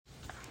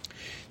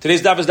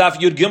Today's daf is daf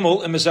Yud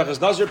Gimel in Maseches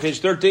Nazir,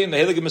 page 13, the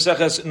Heilige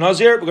Maseches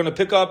Nazir. We're going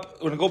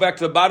to go back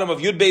to the bottom of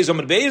Yud Beis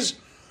Amud Beis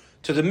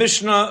to the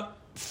Mishnah,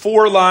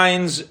 4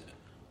 lines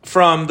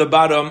from the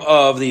bottom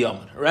of the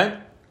Yomud. Right?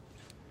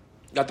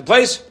 Got the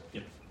place?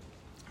 Yep.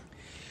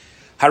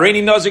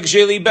 Hareini Nazik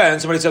Sheli Ben.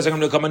 Somebody says, I'm going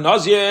to become a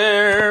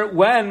Nazir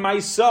when my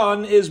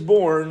son is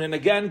born. And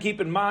again, keep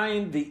in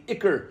mind the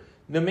Iker.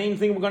 The main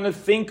thing we're going to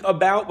think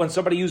about when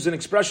somebody uses an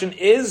expression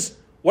is,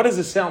 what does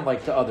it sound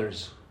like to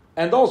others?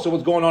 And also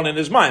what's going on in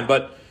his mind,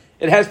 but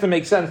it has to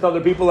make sense to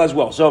other people as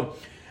well. So,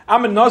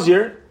 I'm a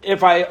Nazir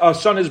if a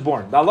son is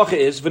born. The halacha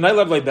is,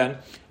 v'naylev leben,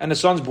 and the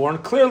son's born.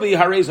 Clearly,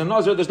 Harei is a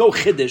Nazir. There's no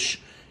chiddush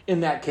in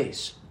that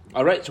case.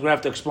 All right, so we're going to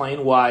have to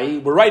explain why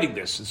we're writing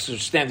this. It's a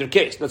standard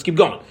case. Let's keep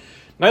going.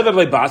 Naylev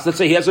lebas, let's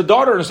say he has a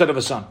daughter instead of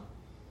a son.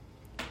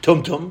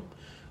 Tumtum,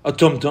 a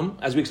tumtum.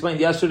 As we explained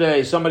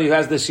yesterday, somebody who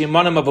has the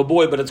simanim of a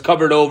boy, but it's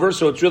covered over,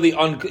 so it's really,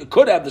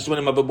 could have the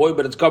simanim of a boy,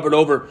 but it's covered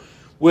over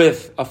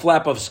with a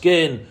flap of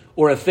skin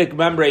or a thick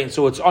membrane,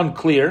 so it's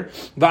unclear.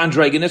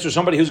 V'andragonist, or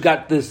somebody who's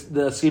got the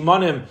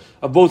simanim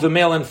of both a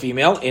male and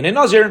female, in a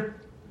Nazir,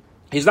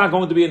 he's not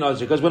going to be a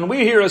Nazir. Because when we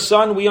hear a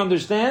son, we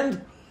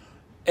understand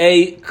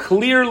a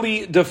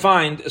clearly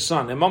defined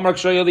son. Somebody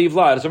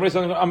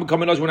saying, I'm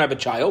becoming a Nazir when I have a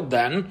child,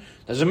 then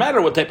doesn't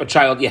matter what type of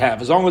child you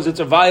have, as long as it's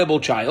a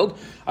viable child.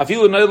 I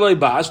feel What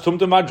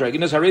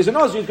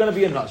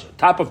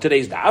Top of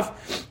today's daf.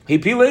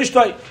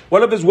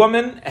 What if his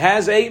woman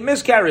has a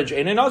miscarriage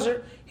in a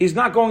Nazir? He's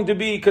not going to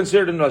be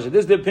considered a Nazir.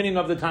 This is the opinion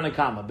of the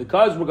Tanakama,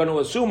 because we're going to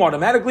assume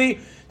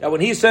automatically that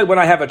when he said, when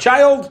I have a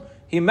child,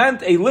 he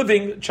meant a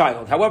living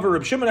child. However,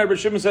 Reb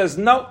Shimon says,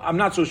 no, I'm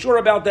not so sure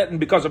about that, and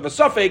because of a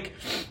suffix,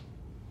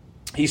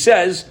 he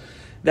says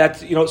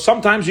that,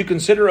 sometimes you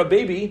consider a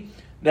baby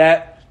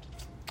that,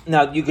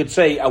 now you could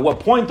say, at what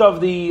point of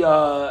the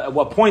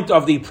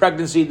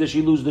pregnancy did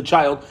she lose the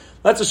child?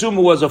 Let's assume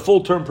it was a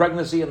full-term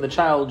pregnancy and the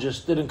child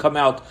just didn't come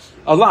out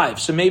alive.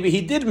 So maybe he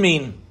did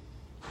mean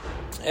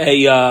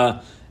a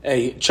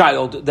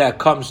child that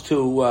comes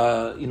to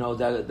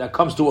that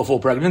comes to a full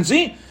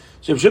pregnancy.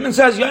 So if Shimon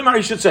says, Yomar,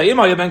 he should say,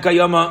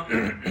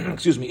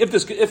 excuse me, if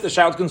the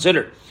child's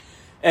considered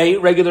a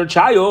regular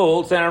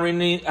child, then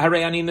this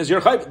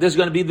is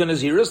going to be the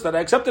Nazirus that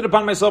I accepted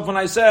upon myself when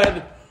I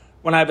said,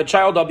 when I have a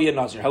child, I'll be a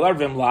Nazir.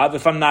 However,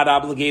 if I'm not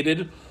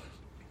obligated,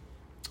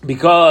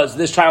 because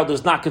this child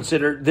is not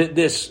considered,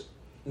 this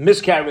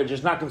miscarriage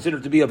is not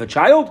considered to be of a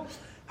child,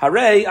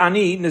 Harei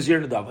ani Nazir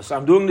Nadava. So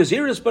I'm doing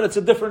Nazirus, but it's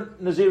a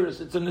different Nazirus.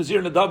 It's a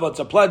Nazir Nadava, it's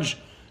a pledge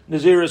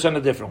Nazirus and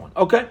a different one.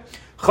 Okay?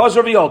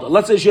 Chazor v'yolda.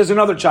 Let's say she has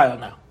another child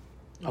now.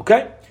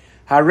 Okay?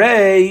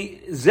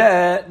 Harei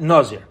ze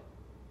Nazir.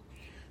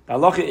 The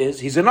halacha is,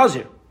 he's a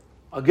Nazir.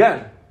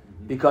 Again,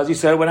 because he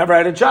said, whenever I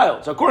had a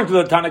child. So according to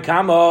the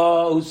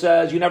Tanakama, who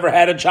says, you never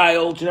had a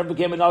child, you never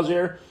became a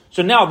Nazir,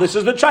 so now this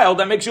is the child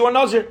that makes you a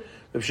Nazir.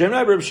 Reb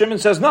Shimon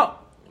says no.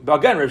 But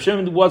again, Reb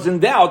Shimon was in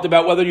doubt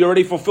about whether you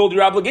already fulfilled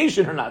your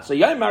obligation or not. So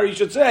Yaimar, you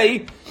should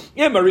say,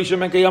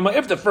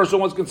 if the first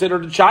one was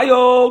considered a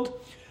child,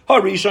 I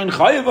already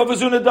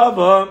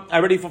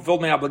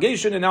fulfilled my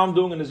obligation, and now I'm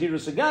doing a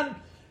Nazirus again,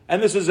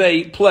 and this is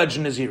a pledge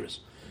Nazirus.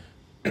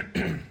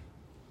 And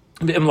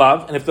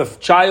if the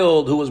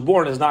child who was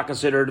born is not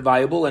considered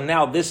viable, and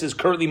now this is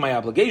currently my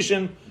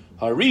obligation,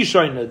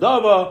 Harishain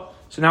Nadava.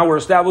 So now we're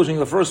establishing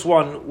the first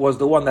one was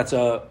the one that's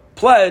a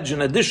pledge,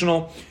 an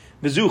additional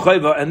Vizu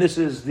Chayva, and this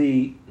is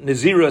the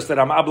Nazirus that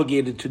I'm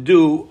obligated to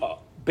do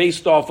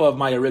based off of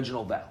my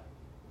original vow.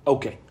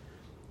 Okay,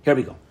 here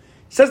we go.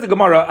 Says the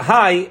Gemara,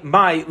 Hi,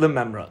 my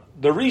lememra.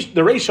 The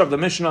Reish of the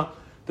Mishnah,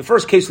 the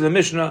first case of the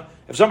Mishnah,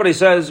 if somebody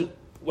says,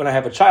 when I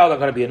have a child, I'm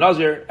going to be a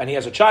Nazir, and he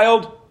has a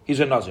child, he's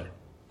a Nazir.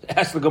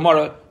 Ask the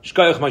Gemara,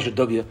 Shkayach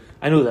Mashadugya.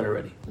 I knew that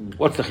already.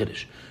 What's the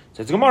Chiddush?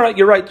 Says the Gemara,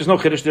 you're right, there's no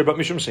Chiddush there, but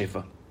Mishum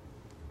Seifa.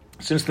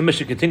 Since the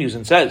Mishnah continues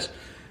and says,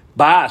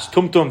 Baas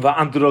tumtum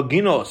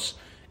va'androginos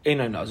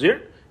ein a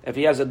Nazir. If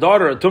he has a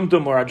daughter, a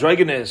tumtum or a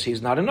androgynous,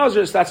 he's not a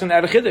Nazir. So that's an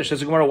Ad Chiddush. Says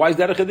the Gemara, why is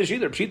that a Chiddush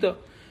either? Pshita.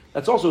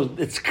 That's also,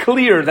 it's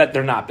clear that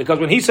they're not. Because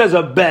when he says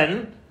a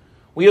ben,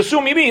 we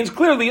assume he means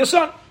clearly a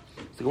son.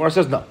 The Gemara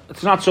says, no,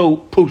 it's not so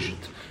pushit.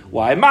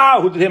 Why? The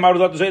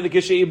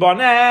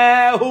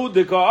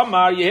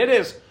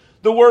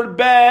word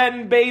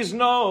ben,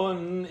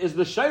 beznon, is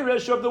the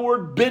shirish of the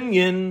word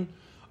binyan,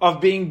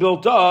 of being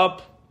built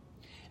up.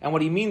 And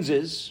what he means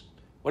is,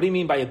 what do you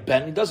mean by a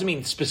ben? He doesn't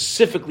mean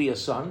specifically a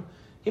son.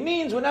 He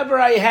means whenever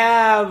I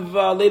have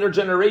later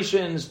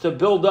generations to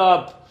build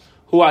up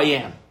who I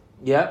am.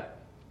 Yeah?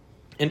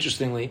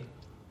 Interestingly,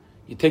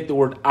 you take the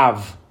word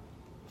av,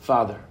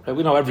 father. Right?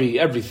 We know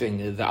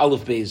everything, the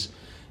aleph beis,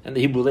 and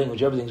the Hebrew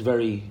language, everything's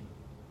very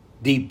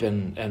deep,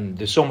 and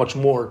there's so much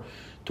more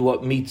to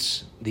what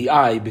meets the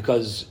eye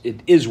because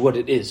it is what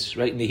it is,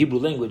 right? In the Hebrew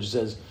language, it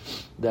says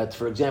that,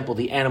 for example,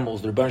 the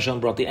animals, the Rebbe Shalom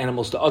brought the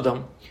animals to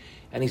Adam,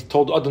 and he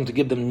told Adam to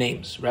give them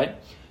names, right?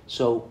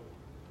 So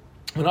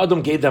when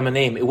Adam gave them a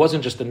name, it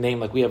wasn't just a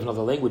name like we have in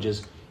other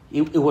languages.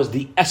 It was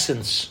the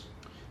essence,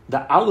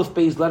 the aleph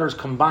beis letters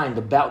combined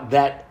about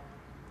that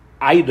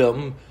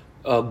item,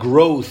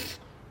 growth,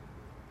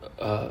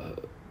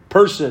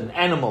 person,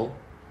 animal,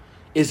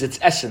 is its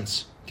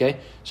essence. Okay,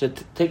 so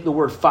take the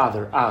word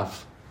father,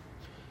 av.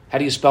 How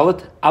do you spell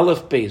it?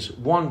 Aleph, beis.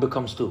 One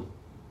becomes two.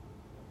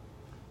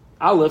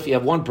 Aleph, you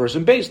have one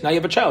person, beis. Now you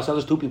have a child, so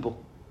there's two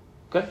people.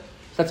 Okay,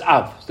 that's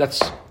av.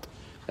 That's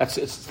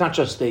it's not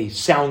just a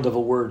sound of a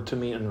word to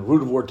mean and a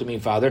root of a word to mean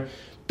father.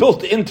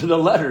 Built into the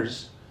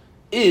letters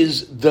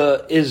is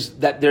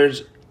that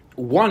there's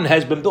one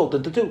has been built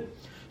into two.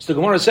 So the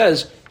Gemara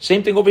says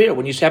same thing over here.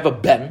 When you have a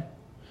ben,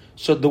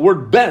 so the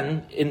word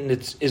ben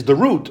is the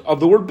root of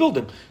the word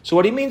building. So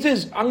what he means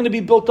is I'm going to be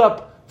built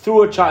up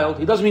through a child.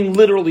 He doesn't mean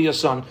literally a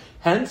son.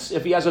 Hence,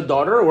 if he has a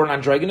daughter or an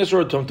androgynous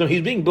or a tumtum,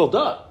 he's being built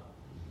up.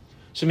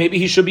 So maybe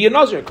he should be a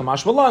nazir.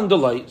 Kamash malan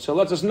delight. So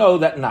let's us know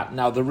that not.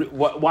 Now,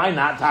 why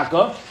not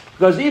taka?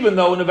 Because even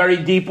though in a very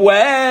deep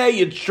way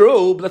it's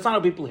true, but that's not how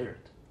people hear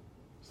it.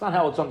 It's not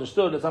how it's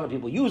understood. It's not how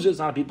people use it. It's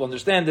not how people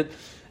understand it.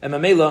 And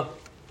Mamela,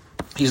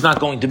 he's not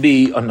going to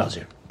be a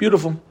nazir.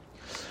 Beautiful.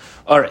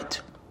 All right.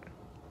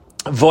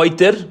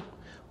 Voiter.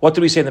 What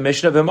do we say in the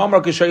Mishnah?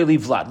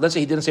 Vlad. Let's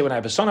say he didn't say when I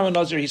have a son I'm a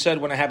nazir. He said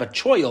when I have a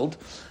child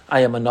I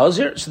am a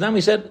nazir. So then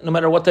we said no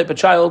matter what type of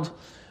child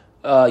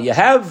you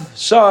have,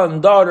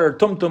 son, daughter,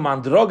 tumtum,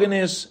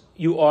 androgynous,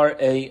 you are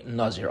a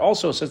nazir.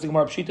 Also, says the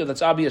Gemara Pshita,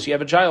 that's obvious. You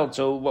have a child,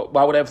 so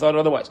why would I have thought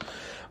otherwise?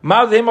 And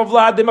I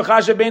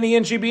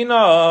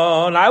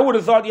would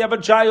have thought you have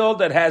a child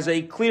that has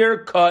a clear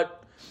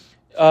cut.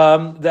 The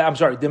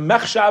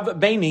mechshav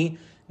beini,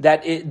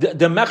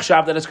 the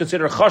mechshav that is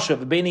considered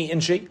chashav beini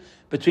inshi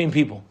between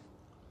people.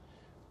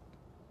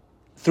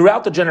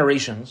 Throughout the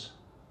generations,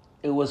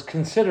 it was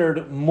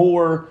considered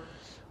more,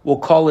 we'll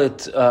call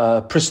it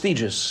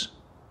prestigious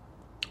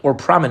or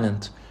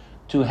prominent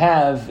to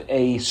have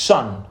a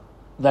son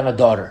than a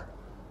daughter.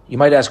 You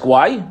might ask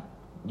why?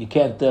 You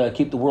can't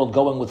keep the world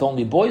going with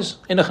only boys?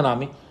 In a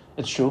Hanami,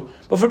 it's true.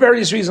 But for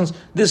various reasons,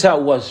 this is how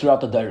it was throughout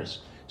the Dairis.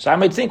 So I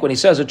might think when he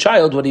says a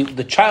child,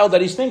 the child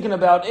that he's thinking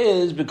about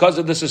is, because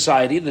of the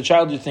society, the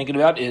child you're thinking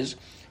about is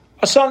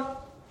a son.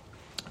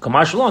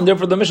 Kamar Shalom,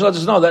 therefore the Mishnah lets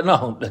us know that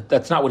no,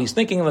 that's not what he's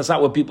thinking and that's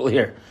not what people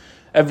hear.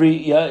 But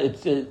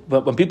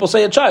when people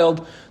say a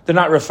child, they're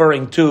not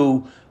referring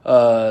to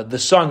the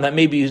son that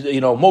maybe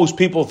most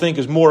people think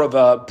is more of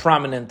a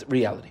prominent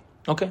reality.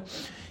 Okay,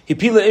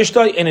 hipila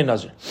ishtai in a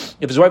nazir.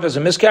 If his wife has a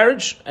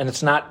miscarriage and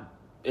it's not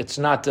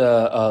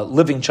a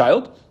living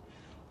child,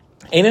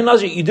 in a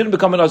nazir, you didn't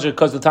become a nazir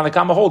because the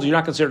Tanakama holds you're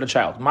not considered a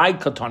child. Man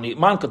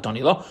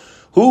katani lo.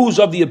 Who's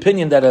of the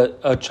opinion that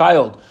a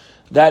child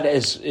that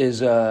is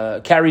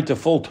carried to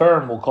full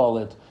term, we'll call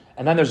it,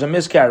 and then there's a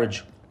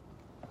miscarriage,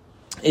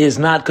 is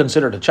not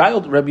considered a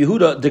child? Rabbi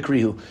Yehuda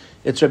Dikrihu.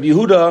 It's Rabbi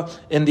Yehuda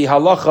in the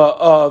halacha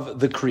of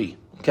the Kri.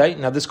 Okay,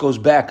 now this goes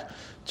back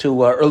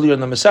to earlier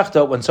in the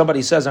Masechta when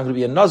somebody says I'm going to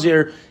be a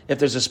nazir. If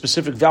there's a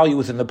specific value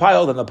within the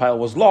pile, then the pile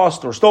was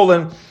lost or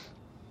stolen.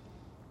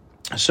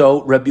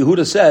 So Rabbi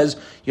Yehuda says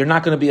you're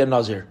not going to be a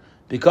nazir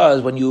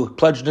because when you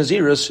pledge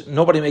nazirus,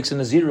 nobody makes a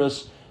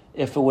nazirus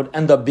if it would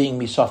end up being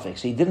misafik.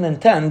 So he didn't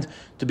intend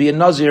to be a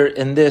nazir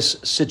in this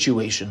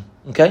situation.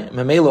 Okay,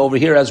 Memela over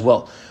here as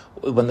well.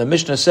 When the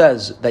Mishnah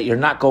says that you're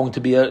not going to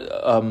be a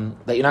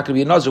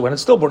nazir when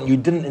it's stillborn, you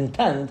didn't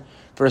intend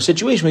for a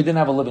situation where you didn't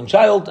have a living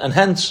child, and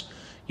hence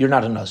you're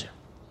not a nazir.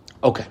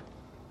 Okay.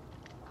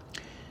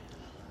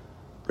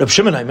 Reb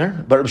Shimon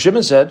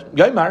said,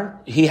 Yaimar,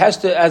 he has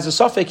to, as a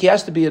suffix, he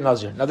has to be a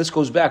nazir. Now this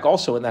goes back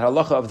also in the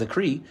halacha of the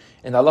Kri,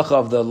 in the halacha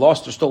of the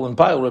lost or stolen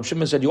pile. Reb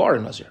Shimon said you are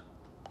a nazir.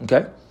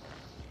 Okay,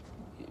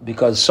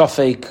 because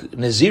suffix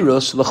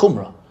nazirus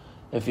lechumra.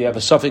 If you have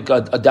a suffix,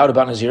 a doubt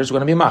about Nazir, it's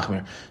going to be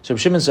Machmir. So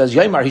Shimon says,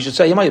 Yaimar, he should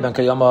say,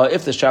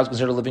 if this child is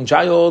considered a living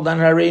child, then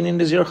Harein in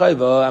Nazir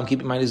Chayva, I'm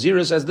keeping my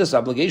Naziris as this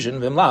obligation,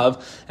 Vimlav,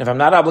 and if I'm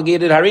not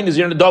obligated, Harein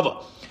Nazir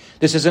Nedova.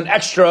 This is an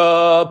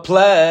extra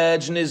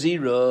pledge,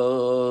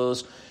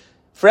 Naziros.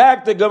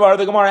 Frak the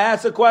Gemara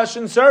asks a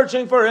question,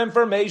 searching for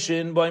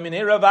information.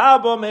 Rav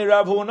Abba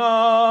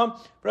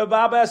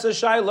asks a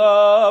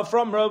Shaila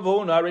from Rav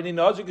Huna, already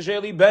Nazir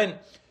Kasheli Ben.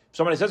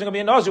 Somebody says I'm going to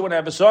be a nazir when I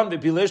have a son,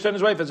 Vipilish and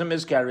his wife has a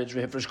miscarriage,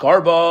 Vihifresh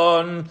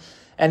Karban,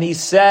 and he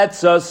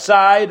sets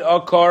aside a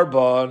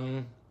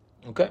Karban.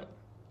 Okay.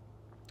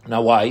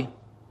 Now why?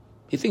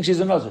 He thinks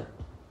he's a nazir.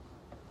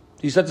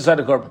 He sets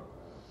aside a Karban.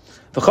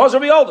 V'chazar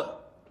b'yolda.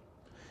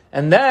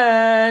 And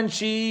then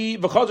she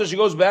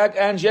goes back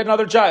and she had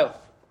another child.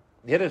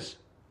 Here it is.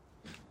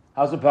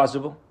 How's it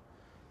possible?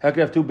 How can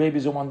you have two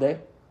babies in one day?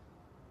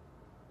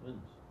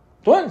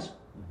 Twins.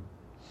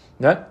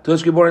 Yeah?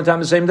 Twins get born in time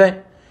the same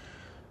day.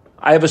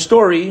 I have a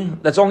story,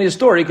 that's only a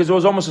story because it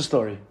was almost a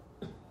story.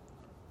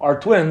 Our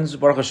twins,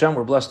 Baruch Hashem,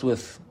 were blessed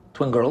with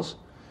twin girls.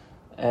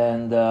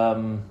 And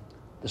the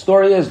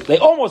story is, they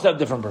almost have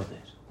different birthdays.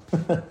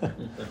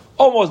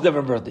 Almost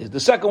different birthdays. The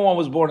second one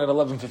was born at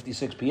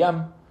 11:56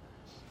 p.m.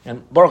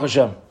 And Baruch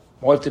Hashem,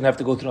 my wife didn't have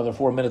to go through another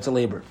 4 minutes of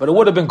labor. But it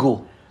would have been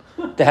cool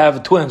to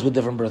have twins with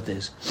different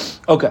birthdays.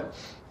 Okay.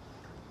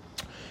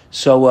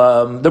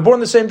 So they're born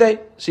the same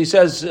day. So he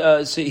says,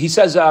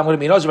 I'm going to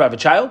be an Nazir, I have a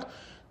child.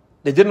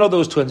 They didn't know there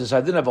was twins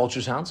inside. They didn't have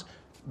ultrasounds.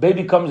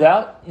 Baby comes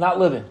out, not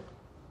living.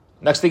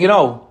 Next thing you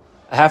know,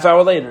 a half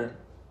hour later,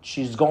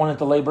 she's going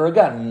into labor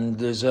again. And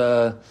there's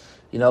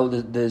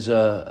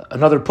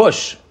another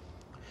push.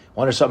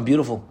 Wonder something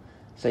beautiful.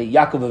 Say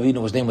Yaakov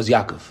Avinu, his name was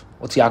Yaakov.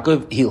 What's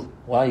Yaakov? Heel.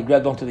 Well, he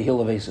grabbed onto the heel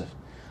of Esav.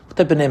 What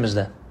type of name is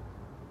that?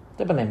 What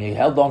type of name? You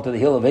held onto the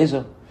heel of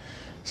Esav.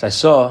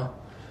 So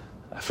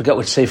I forget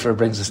which sefer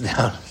brings us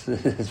down.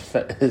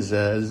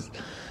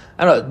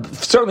 I don't know,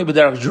 certainly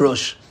B'derech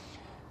Drush,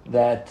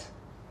 that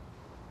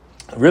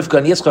Rivka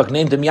and Yitzchak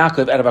named him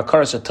Yaakov out of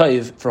Akaras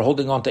HaTayv for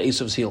holding on to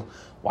Esav's heel.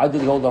 Why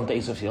did he hold on to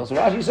Esav's heel? So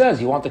Rashi says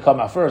he wanted to come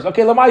out first.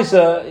 Okay,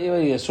 Lamaisa,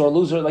 you're a sore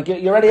loser. Like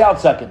you're already out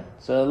second,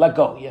 so let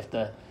go. You have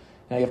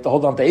to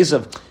hold on to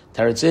Esav.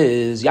 Teretz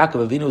is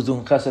Yaakov Avinu was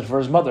doing chesed for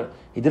his mother.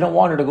 He didn't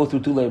want her to go through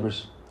two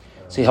labors,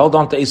 so he held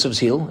on to Esav's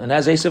heel. And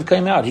as Esav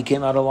came out, he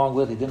came out along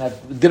with. He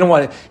didn't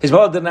want it. His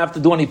mother didn't have to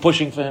do any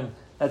pushing for him.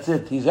 That's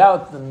it. He's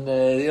out, and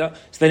so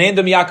they named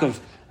him Yaakov.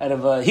 Out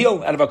of a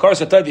heel, out of a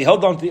karsa, he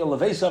held on to the heel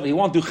of Esav. He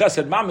wanted to do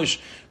chesed mamish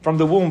from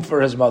the womb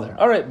for his mother.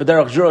 All right, but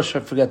Derech Jurosh,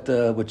 I forget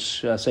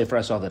which sefer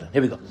I saw that in.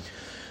 Here we go.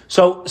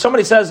 So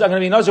somebody says, I'm going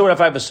to be Nazir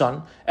if I have a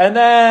son. And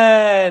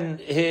then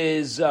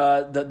his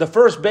the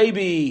first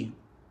baby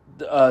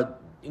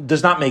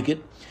does not make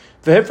it.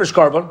 For Hifresh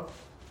carbon.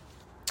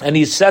 And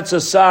he sets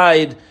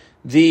aside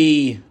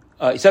a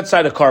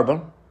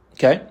carbon.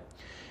 Okay.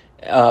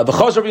 The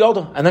Chazar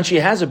Yoda. And then she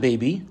has a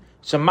baby.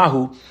 So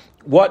Mahu,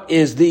 what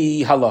is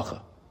the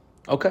halacha?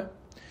 Okay.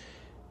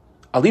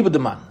 Aliba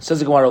Deman says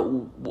the Gemara.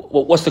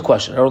 What's the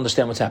question? I don't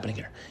understand what's happening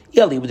here.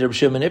 Yeah, Aliba Reb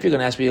Shimon. If you're going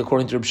to ask me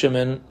according to Reb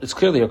Shimon, it's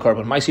clearly a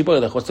carbon. Ma'isi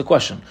boilech. What's the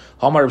question?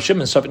 Hamar Reb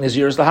Shimon suffering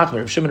Nazir is lahachmir.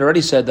 Reb Shimon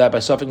already said that by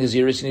suffering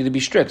Nazir you need to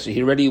be strict. So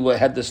he already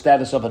had the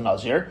status of a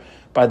Nazir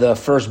by the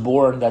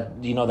firstborn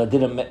that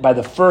didn't, by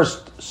the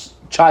first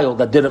child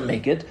that didn't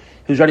make it.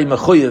 He was already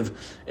mechuyev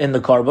in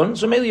the carbon,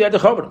 so maybe you had the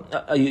carbon.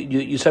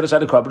 You set aside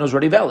the carbon; it was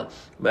already valid.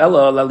 What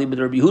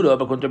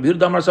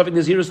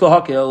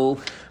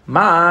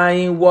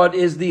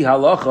is the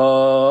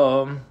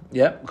halacha?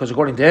 Yeah, because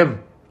according to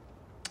him,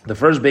 the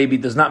first baby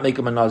does not make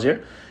him a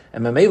nazir,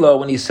 and Mamela,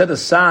 when he set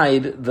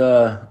aside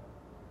the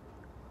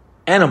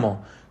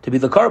animal to be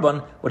the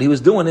carbon, what he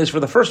was doing is for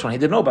the first one, he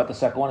didn't know about the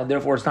second one, and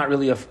therefore it's not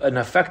really an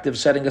effective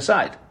setting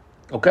aside.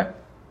 Okay.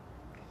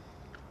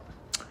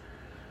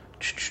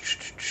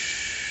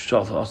 So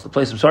I'll the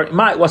place. I'm sorry.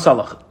 What's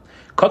halacha?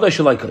 Kadosh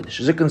or like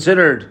kadosh? Is it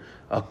considered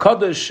a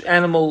kadosh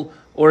animal,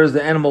 or is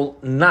the animal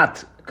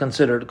not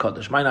considered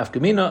kadosh?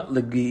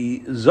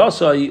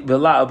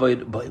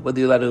 Whether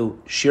you're allowed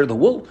to shear the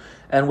wool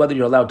and whether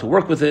you're allowed to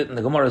work with it. And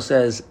the Gemara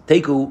says,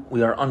 Teku,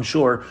 we are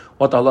unsure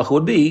what the halacha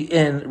would be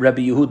in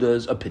Rabbi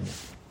Yehuda's opinion.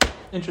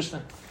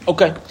 Interesting.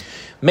 Okay.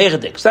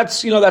 Megadik. So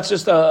that's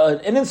just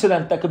an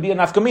incident that could be an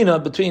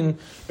nafkamina between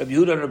Rabbi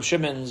Yehuda and Rabbi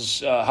Shimon's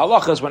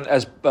halachas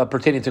as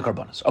pertaining to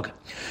karbanos. Okay.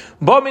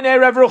 Bomine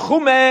Rav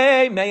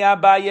Rechume me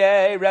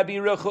Abaye Rabbi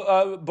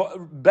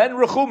Ben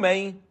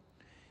Rechume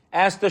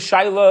asked the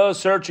Shaila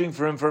searching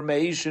for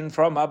information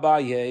from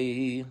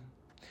Abaye.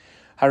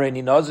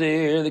 Hareini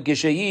Nazir the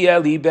Gishei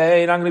Eli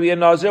Bein. I'm going to be a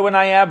Nazir when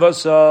I have a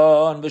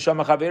son.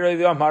 V'shama Chaveri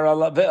v'Amar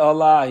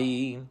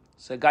Alai.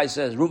 So the guy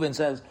says, Reuven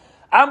says,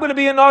 I'm going to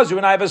be a Nazir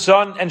when I have a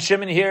son. And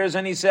Shimon hears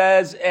and he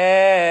says,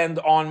 and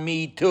on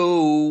me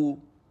too.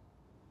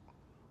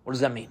 What does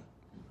that mean?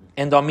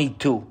 And on me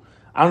too.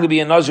 I'm going to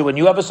be a Nazir when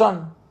you have a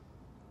son.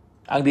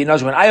 I'm going to be a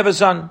Nazir when I have a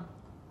son.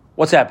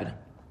 What's happening?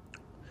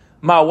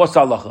 What's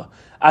the halacha?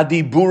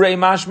 Adi burei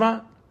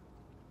mashma.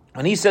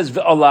 When he says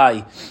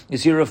v'alai,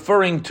 is he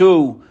referring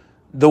to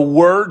the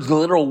words, the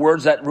literal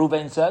words that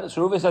Reuven said?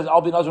 So Reuven says,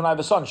 I'll be a Nazir when I have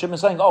a son. Shimon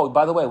is saying, oh,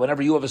 by the way,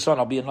 whenever you have a son,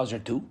 I'll be a Nazir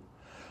too.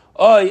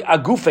 Oy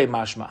agufe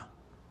mashma.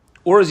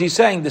 Or is he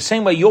saying the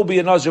same way you'll be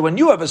a Nazir when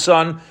you have a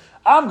son,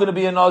 I'm going to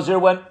be a Nazir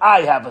when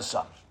I have a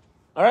son?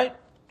 All right?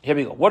 Here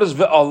we go. What does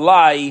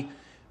ve'alai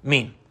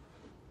mean?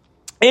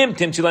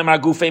 If you're going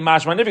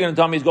to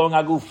tell me he's going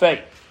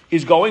agufei,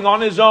 he's going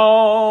on his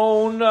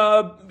own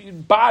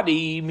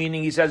body,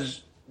 meaning he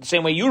says the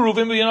same way you,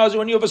 Reuven, will be a Nazir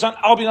when you have a son,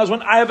 I'll be a Nazir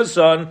when I have a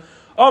son.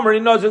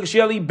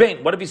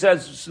 What if he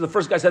says, so the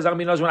first guy says, I'll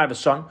be a Nazir when I have a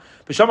son?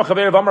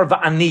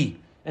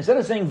 Instead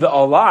of saying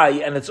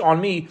v'alai and it's on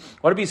me,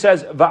 what if he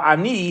says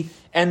va'ani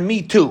and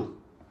me too?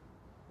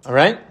 All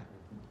right.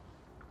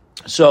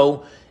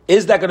 So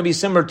is that going to be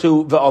similar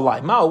to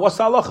v'alai? Ma'o what's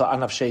the halacha?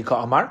 Anaf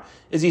sheika amar.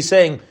 Is he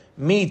saying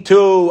me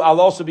too? I'll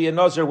also be a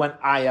nazir when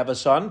I have a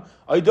son.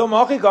 Or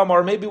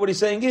maybe what he's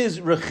saying is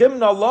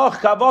rechimna lach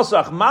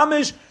kavasach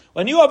mamish.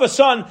 When you have a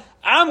son,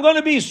 I'm going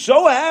to be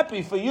so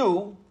happy for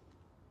you.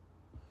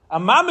 A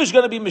mamish is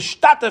going to be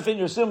mishtatef in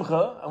your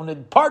simcha. I'm going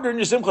to partner in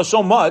your simcha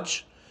so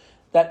much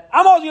that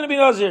I'm also going to be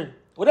Nazir.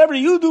 Whatever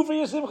you do for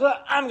your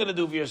simcha, I'm going to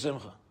do for your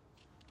simcha.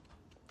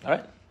 All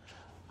right?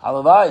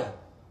 Halavai.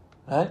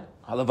 Right?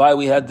 Halavai,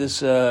 we had this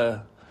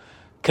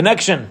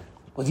connection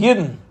with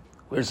Yidden,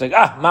 where it's like,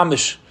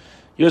 mamish,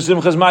 your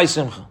simcha is my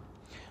simcha.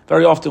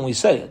 Very often we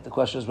say it. The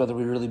question is whether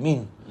we really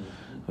mean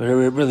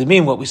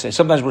what we say.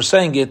 Sometimes we're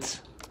saying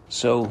it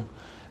so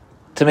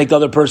to make the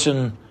other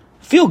person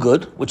feel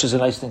good, which is a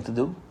nice thing to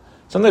do.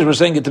 Sometimes we're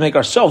saying it to make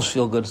ourselves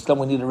feel good. So then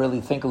we need to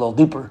really think a little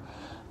deeper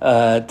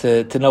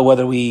to know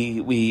whether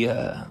we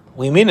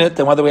mean it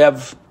and whether we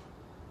have,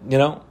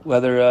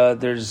 whether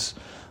there's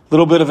a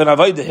little bit of an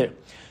avodah here.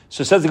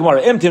 So it says the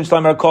Gemara, Imtim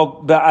Slimer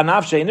called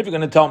Ba'anafshe, and if you're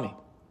going to tell me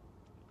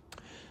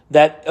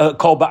that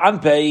called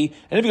Ba'anpei,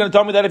 and if you're going to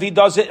tell me that if he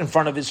does it in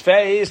front of his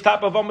face,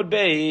 top of Amud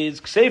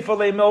Beis,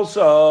 Ksefale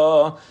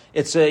Milsa,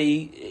 it's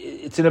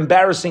an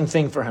embarrassing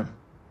thing for him.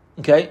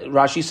 Okay,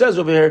 Rashi says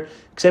over here,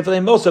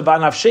 Ksefale Milsa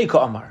Ba'anafshe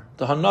Ka'amar,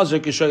 the Hanazir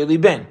Kishayli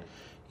Ben.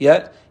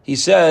 Yet he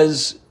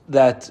says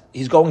that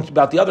he's going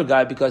about the other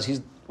guy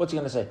because what's he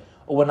going to say?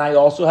 When I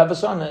also have a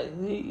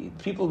son,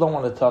 people don't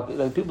want to talk.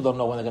 People don't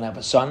know when they're going to have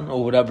a son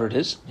or whatever it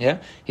is. Yeah,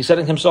 he's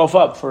setting himself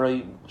up for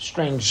a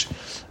strange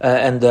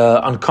and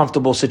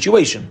uncomfortable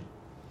situation.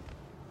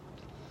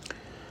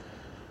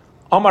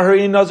 Amar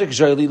Harini Nazik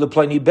Jayli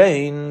Leplani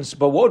Bains.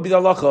 But what would be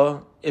the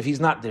halacha if he's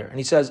not there? And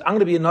he says, "I'm going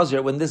to be a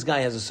nazir when this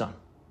guy has a son."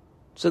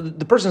 So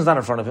the person's not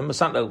in front of him.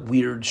 It's not a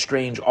weird,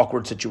 strange,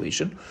 awkward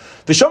situation.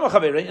 V'shama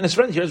Chavere, and his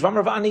friend here is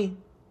Vamar Vani,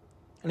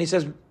 and he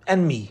says,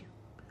 "And me."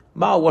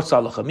 Ma, what's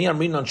halacha? Mi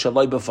amrinan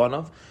shalai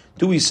b'fanav.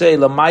 Do we say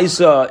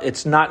lamaisa?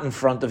 It's not in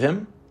front of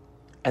him,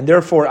 and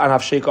therefore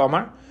anaf sheik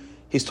Amar.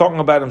 He's talking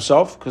about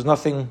himself because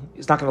nothing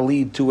is not going to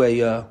lead to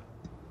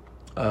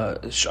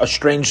a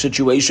strange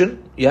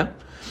situation. Yeah.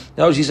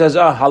 Now he says,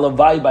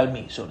 halavai by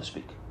me, so to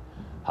speak.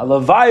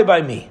 Halavai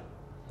by me.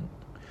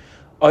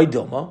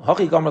 Oidilma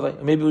haki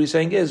Gamar. Maybe what he's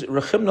saying is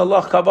rechimna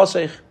lach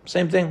kavaseich.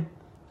 Same thing.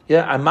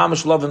 Yeah, I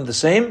mamish love him the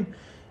same.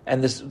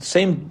 And the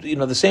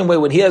same way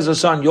when he has a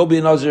son, you'll be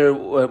a nazir.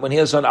 When he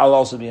has a son, I'll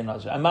also be a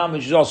nazir. And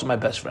Mamish is also my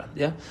best friend.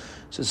 Yeah.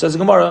 So it says the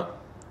Gemara,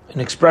 an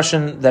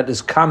expression that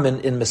is common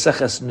in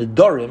Meseches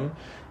Nedorim.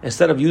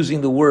 Instead of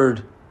using the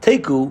word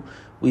teku,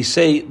 we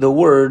say the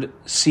word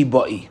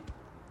sibai.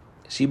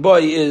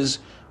 Sibai is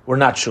we're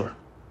not sure.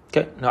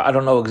 Okay. Now I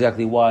don't know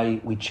exactly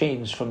why we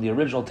changed from the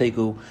original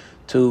teku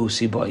to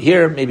sibai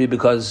here. Maybe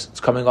because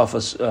it's coming off the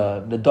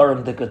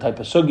Nedorim type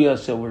of sugya,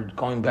 so we're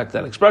going back to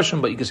that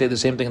expression. But you can say the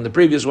same thing in the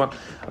previous one.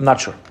 I'm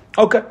not sure.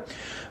 Okay,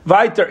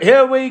 weiter.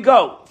 Here we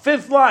go.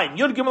 Fifth line.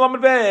 Yud Gimel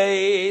Amud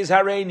Beis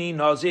Hareini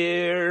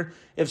Nazir.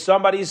 If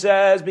somebody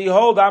says,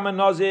 "Behold, I'm a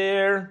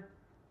Nazir,"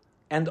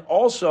 and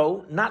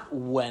also not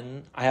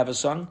when I have a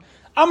son,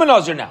 I'm a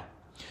Nazir now.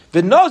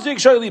 The Nazir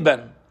Shayli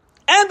Ben,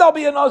 and I'll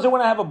be a Nazir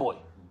when I have a boy.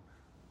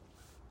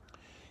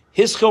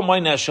 Hischil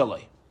Moineh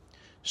Shalai.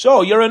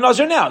 So you're a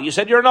Nazir now. You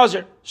said you're a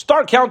Nazir.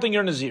 Start counting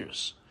your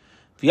Nazirs.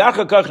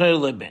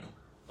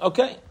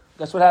 Okay,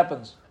 that's what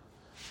happens.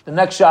 The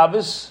next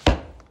Shabbos,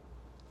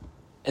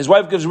 his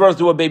wife gives birth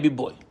to a baby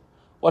boy.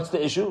 What's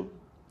the issue?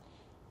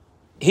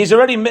 He's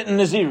already mitten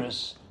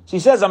Naziris. So he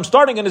says, I'm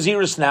starting a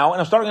Naziris now, and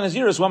I'm starting a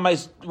Naziris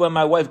when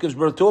my wife gives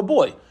birth to a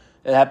boy.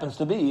 It happens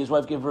to be his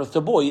wife gave birth to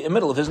a boy in the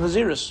middle of his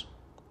Naziris.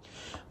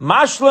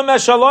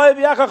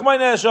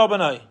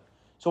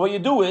 So what you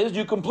do is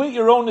you complete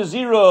your own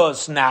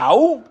Naziros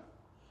now,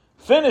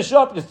 finish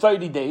up your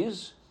 30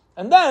 days,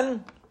 and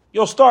then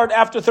you'll start,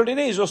 after 30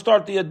 days, you'll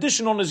start the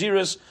additional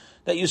Naziros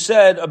that you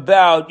said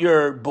about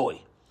your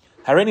boy.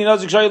 Harini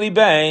Nazir Shayli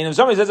Ben. If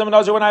somebody says, I'm a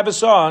Nazir when I have a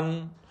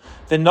son,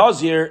 the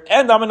Nazir,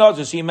 and I'm a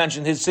Nazir, so he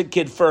mentioned his sick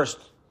kid first,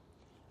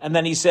 and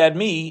then he said,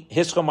 me,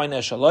 Hischam Moineh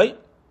Shalai.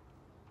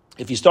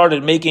 If he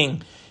started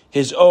making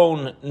his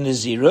own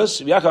Naziros,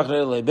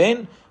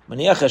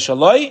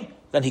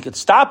 then he could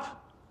stop,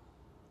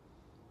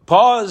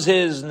 pause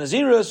his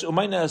Naziris,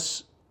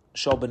 Umaynas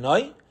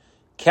Shalbenai,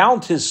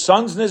 count his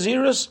son's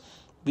Naziris,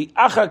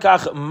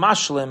 Achakach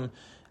Mashlim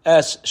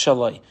Es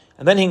Shalai.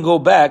 And then he can go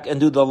back and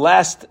do the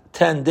last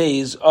 10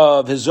 days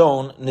of his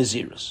own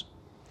Naziris.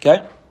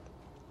 Okay?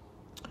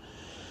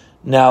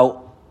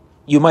 Now,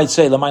 you might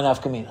say, Lamay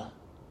Nafkamina.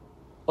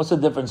 What's the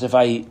difference if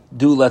I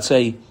do, let's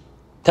say,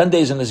 10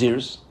 days in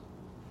Naziris,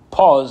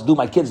 pause, do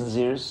my kids'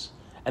 Naziris,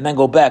 and then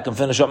go back and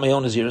finish up my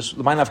own Naziris?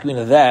 The mind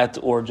of that,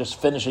 or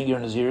just finishing your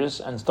Naziris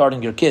and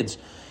starting your kids.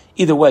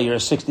 Either way, you're a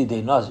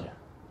 60-day Nazir,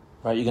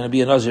 right? You're going to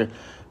be a Nazir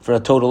for a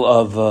total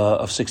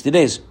of 60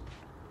 days.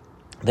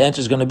 The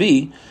answer is going to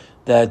be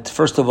that,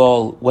 first of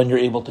all, when you're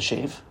able to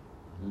shave,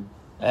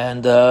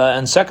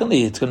 and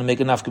secondly, it's going to make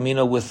a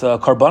nafkamina with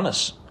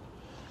karbanis.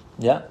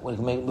 Yeah, with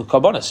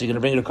karbanis. You're going to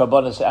bring your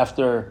karbanis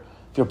after.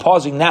 If you're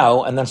pausing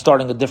now and then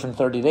starting a different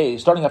 30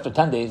 days, starting after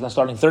 10 days, then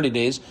starting 30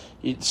 days,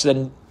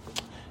 then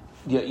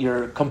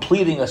you're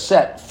completing a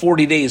set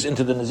 40 days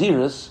into the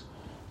Naziris,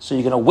 so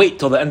you're going to wait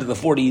till the end of the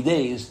 40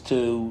 days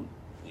to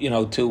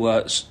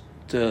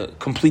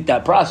complete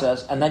that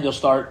process, and then you'll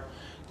start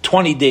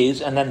 20 days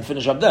and then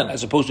finish up then,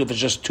 as opposed to if it's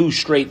just 2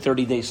 straight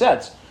 30-day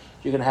sets,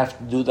 you're going to have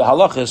to do the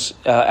halachas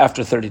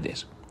after 30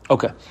 days.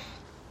 Okay.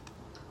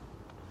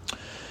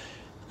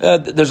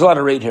 There's a lot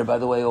of rate here, by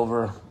the way,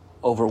 over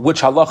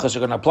which halachas are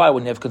going to apply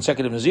when you have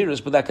consecutive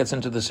Naziris, but that gets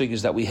into the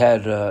sigas that we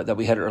had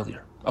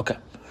earlier. Okay.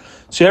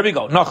 So here we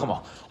go.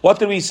 Nachama. What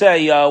did we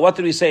say?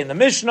 In the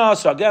Mishnah?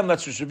 So again,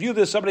 let's just review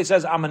this. Somebody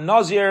says, I'm a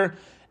Nazir,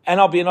 and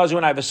I'll be a Nazir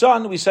when I have a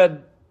son. We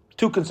said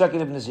 2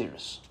 consecutive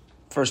Naziris.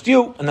 First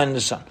you, and then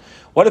his son.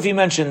 What if he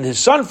mentioned his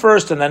son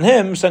first and then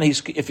him? So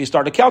if he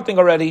started counting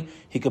already,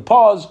 he could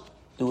pause,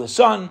 do his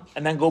son,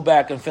 and then go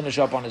back and finish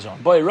up on his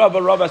own. Boy,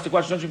 Rav asked the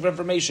question for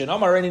information.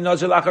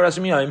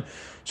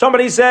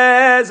 Somebody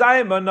says, I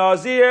am a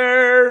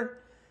Nazir,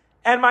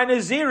 and my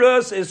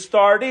Nazirus is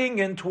starting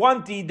in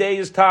 20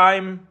 days'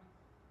 time.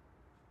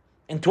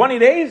 In 20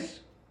 days,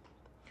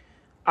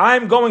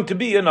 I'm going to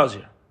be a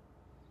Nazir.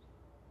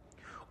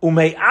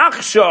 Umei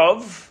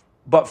achshav,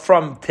 but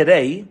from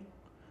today,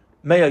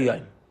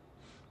 me'ayayim,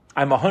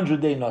 I'm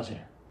 100-day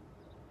Nazir.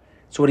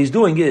 So what he's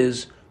doing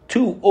is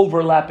 2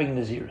 overlapping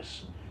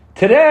Naziris.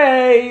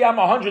 Today, I'm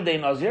 100-day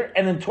Nazir,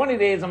 and in 20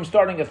 days, I'm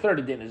starting a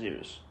 30-day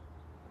Naziris.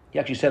 He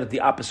actually said it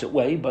the opposite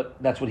way,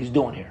 but that's what he's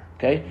doing here,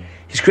 okay?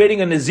 He's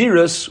creating a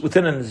Naziris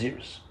within a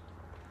Naziris.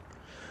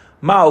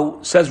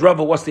 Mao says,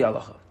 Rava, what's the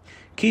halacha?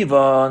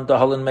 Kivan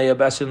dahalin meya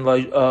basin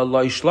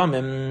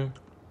loishlamim.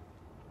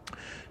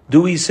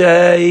 Do we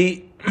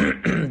say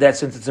that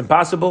since it's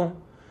impossible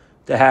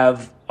to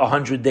have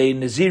 100-day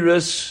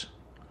Naziris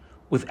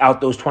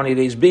without those 20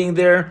 days being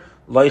there,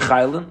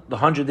 loichailin, the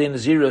 100-day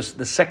Naziris,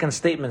 the second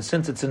statement,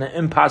 since it's an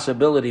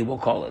impossibility, we'll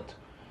call it,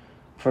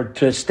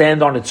 to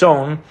stand on its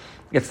own,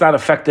 it's not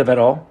effective at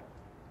all,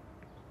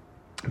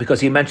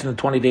 because he mentioned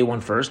the 20-day one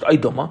first.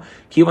 Aidoma,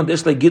 kivan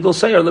disle gidol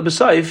sayar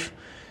lebesayif,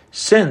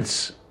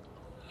 since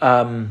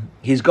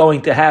he's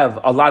going to have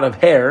a lot of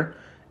hair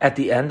at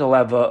the end, he'll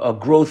have a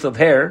growth of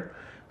hair,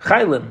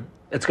 chaylin,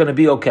 it's going to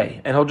be okay.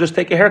 And he'll just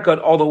take a haircut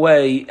all the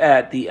way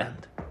at the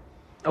end.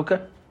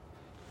 Okay?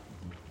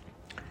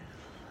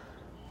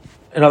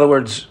 In other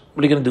words,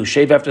 what are you going to do?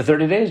 Shave after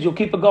 30 days? You'll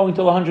keep it going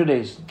till 100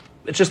 days.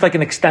 It's just like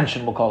an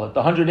extension, we'll call it. The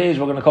 100 days,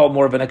 we're going to call it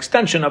more of an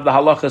extension of the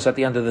halachas at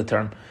the end of the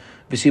term.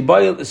 It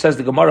says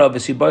the Gemara,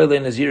 V'sibayle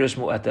Naziris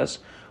mu'etas.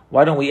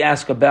 Why don't we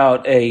ask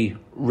about a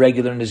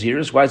regular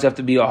Naziris? Why does it have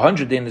to be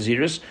 100-day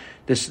Naziris?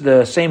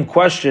 The same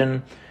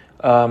question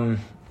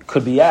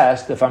could be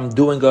asked if I'm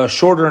doing a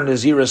shorter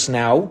Naziris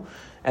now,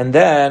 and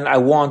then I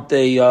want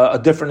a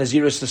different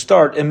Naziris to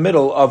start in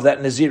middle of that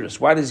Naziris.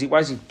 Why is he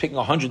picking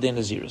 100-day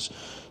Naziris?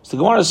 So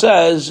the Gemara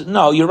says,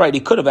 no, you're right, he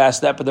could have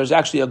asked that, but there's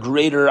actually a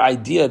greater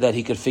idea that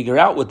he could figure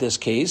out with this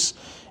case,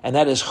 and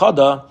that is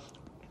Chada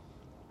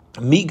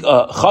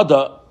Migay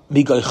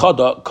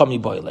Chada Kami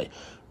Boile.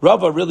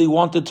 Rava really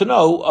wanted to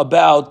know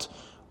about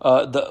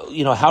how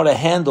to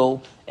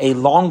handle a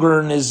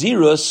longer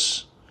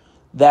Nazirus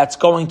that's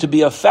going to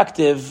be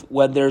effective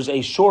when there's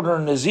a shorter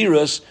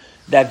Nazirus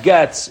that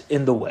gets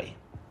in the way.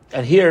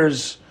 And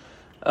here's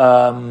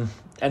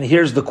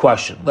the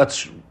question.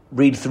 Let's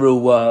read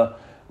through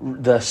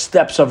the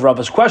steps of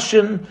Rava's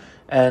question,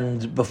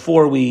 and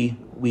before we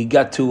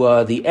get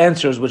to the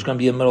answers, which is going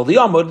to be in the middle of the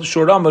Amud,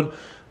 short Amud,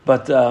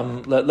 but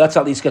let's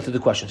at least get to the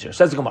questions here.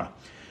 Says the Gemara.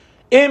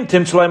 If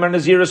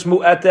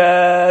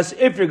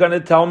you're going to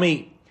tell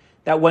me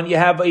that when you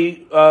have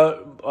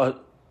a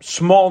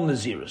small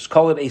Naziris,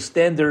 call it a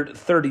standard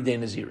 30-day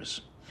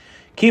Naziris.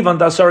 Kivan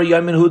dasari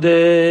yamin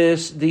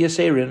hudis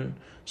diyaserin.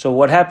 So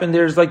what happened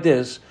there is like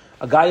this.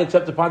 A guy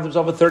accepted upon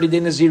himself a 30-day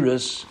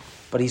Naziris,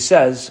 but he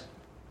says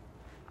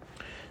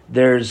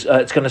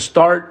it's going to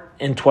start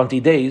in 20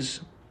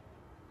 days.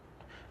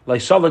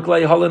 Like Salik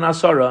lay halin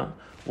asara,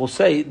 will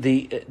say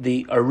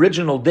the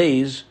original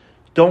days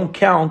don't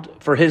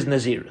count for his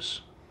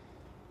Naziris.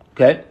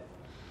 Okay?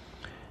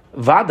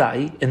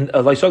 Vadai,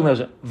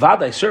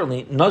 Vadai,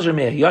 certainly, Nazir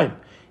me'ayayim.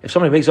 If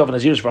somebody makes off a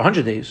Naziris for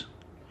 100 days,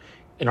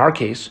 in our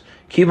case,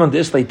 Kivan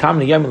dislay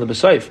tamni yayim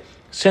lebesayif,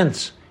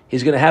 since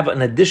he's going to have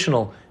an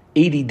additional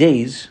 80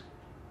 days,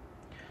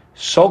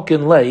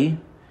 sulkin lay,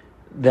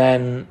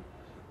 then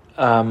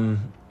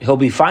he'll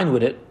be fine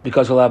with it,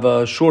 because he'll have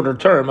a shorter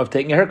term of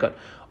taking a haircut.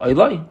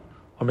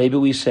 Or maybe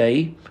we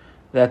say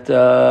that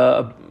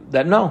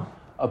no,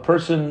 a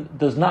person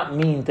does not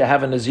mean to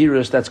have a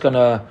Naziris that's going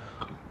to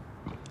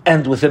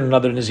end within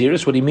another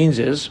Naziris. What he means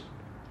is,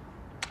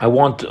 I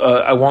want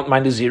my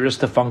Naziris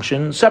to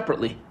function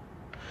separately.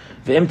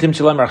 And if you're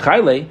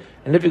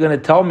going to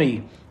tell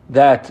me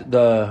that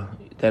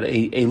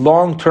a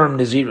long-term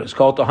Naziris,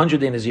 called the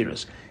 100-day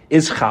Naziris,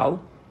 is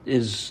chal,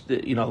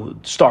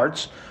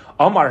 starts.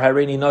 Omar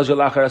Hareini Nazir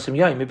Lachar Asim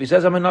Yaim. If he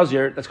says I'm a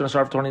Nazir, that's going to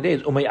start for 20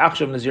 days. Umay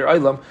Achshav Nazir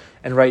Eilam,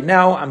 and right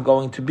now I'm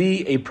going to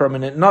be a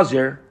permanent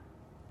Nazir.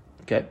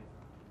 Okay.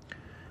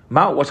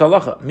 Ma, what's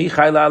halacha? Mi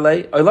chayla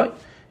alei oilai.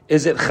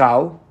 Is it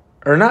chal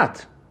or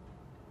not?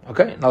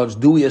 Okay. Now,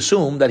 do we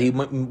assume that he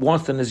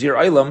wants the Nazir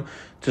Eilam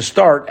to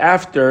start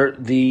after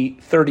the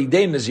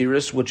 30-day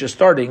Naziris, which is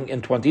starting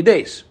in 20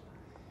 days?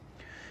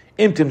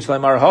 Imtim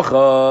Slaimar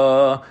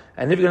Hacha.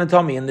 And if you're going to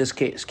tell me in this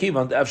case,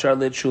 Kivan Afshar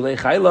Lit Shulei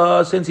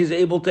Chayla, since he's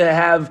able to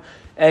have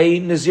a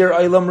Nazir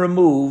Eilam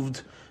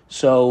removed,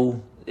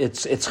 so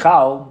it's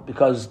chal,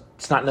 because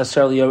it's not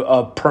necessarily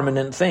a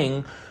permanent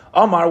thing.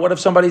 Omar, what if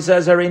somebody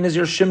says Harei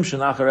Nazir Shimshon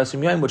Achar Asim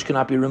Yaim, which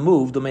cannot be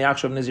removed, Umay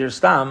Achshav Nazir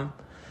Stam,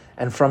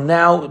 and from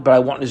now, but I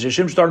want Nazir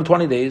Shimshon start in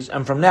 20 days,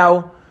 and from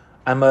now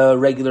I'm a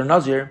regular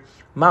Nazir.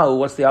 Ma'u,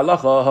 what's the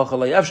halacha?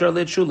 Hachalei Afshar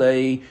Lit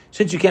Shulei.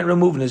 Since you can't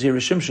remove Nazir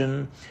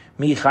Shimshon,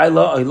 Mi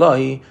Chayla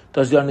Ilahi,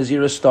 does the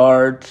Nazir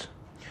start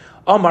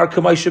Amar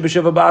K'Moshe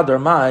b'Shiva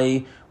b'Adar.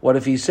 My, what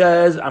if he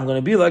says, I'm going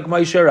to be like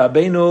Moshe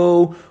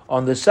Rabbeinu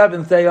on the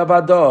 7th day of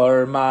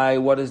Adar? My,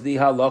 what is the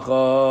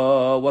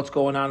halacha? What's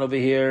going on over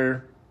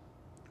here?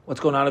 It's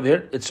Moshe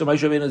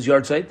Rabbeinu's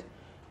yard site.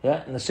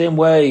 Yeah, in the same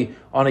way,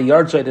 on a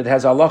yard site, it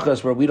has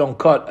halachas where we don't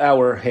cut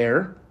our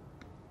hair.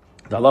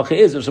 The halacha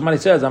is, if somebody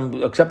says,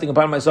 I'm accepting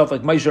upon myself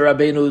like Moshe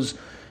Rabbeinu's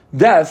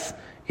death,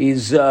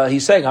 he's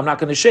saying, I'm not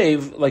going to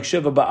shave like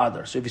Shiva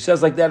ba'adar. So if he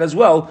says like that as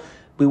well,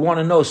 we want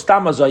to know,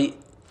 stamazai,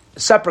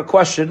 separate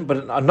question,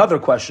 but another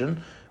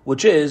question,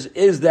 which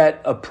is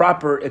that a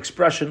proper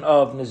expression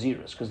of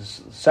Nazirus? Because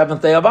the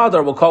 7th day of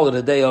Adar, we'll call it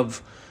a day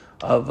of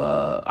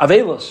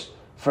Avelos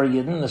for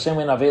Yidden. The same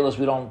way in Avelos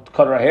we don't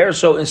cut our hair.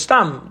 So in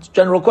Stam,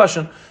 general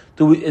question,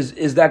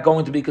 is that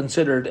going to be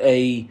considered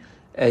a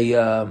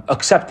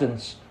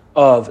acceptance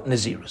of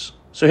Nazirus?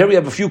 So here we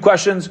have a few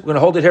questions. We're going to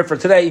hold it here for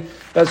today.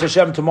 Bez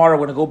Hashem, tomorrow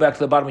we're going to go back to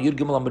the bottom of Yud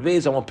Gimel Amud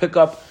Beis, and we'll pick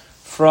up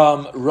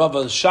from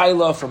Rava's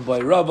Shaila, from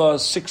Boy Rava,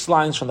 6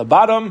 lines from the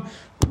bottom.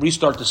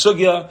 Restart the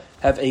Sugya.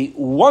 Have a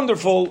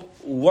wonderful,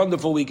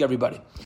 wonderful week, everybody.